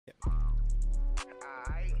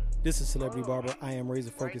This is Celebrity Barber. I am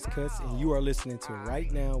Razor Focus Cuts, and you are listening to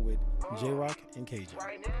Right Now with J-Rock and KJ.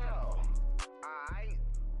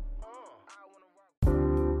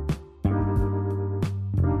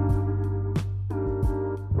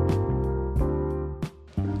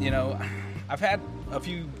 You know, I've had a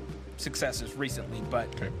few successes recently, but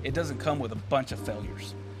it doesn't come with a bunch of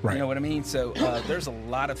failures. Right. You know what I mean? So there's a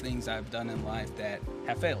lot of things I've done in life that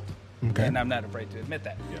have failed. Okay. And I'm not afraid to admit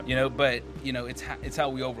that. Yeah. You know, but you know, it's how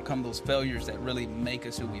we overcome those failures that really make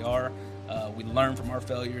us who we are. We learn from our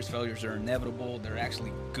failures. Failures are inevitable. They're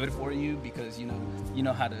actually good for you because you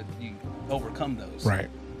know how to overcome those. Right.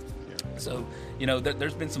 So you know,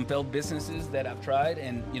 there's been some failed businesses that I've tried,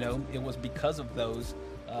 and you know, it was because of those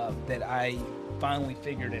that I finally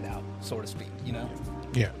figured it out, so to speak. You know.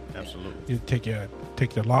 Yeah, absolutely. You take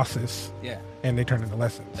your losses, and they turn into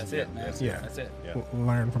lessons. That's it, man. That's it. Yeah.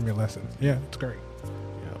 Learn from your lessons. Yeah, it's great.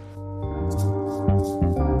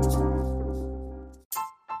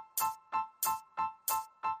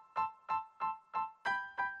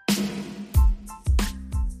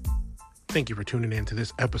 Thank you for tuning in to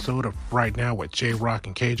this episode of Right Now with J-Rock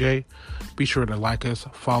and KJ. Be sure to like us,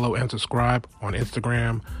 follow, and subscribe on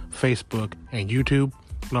Instagram, Facebook, and YouTube.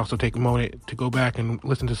 And also take a moment to go back and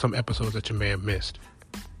listen to some episodes that you may have missed.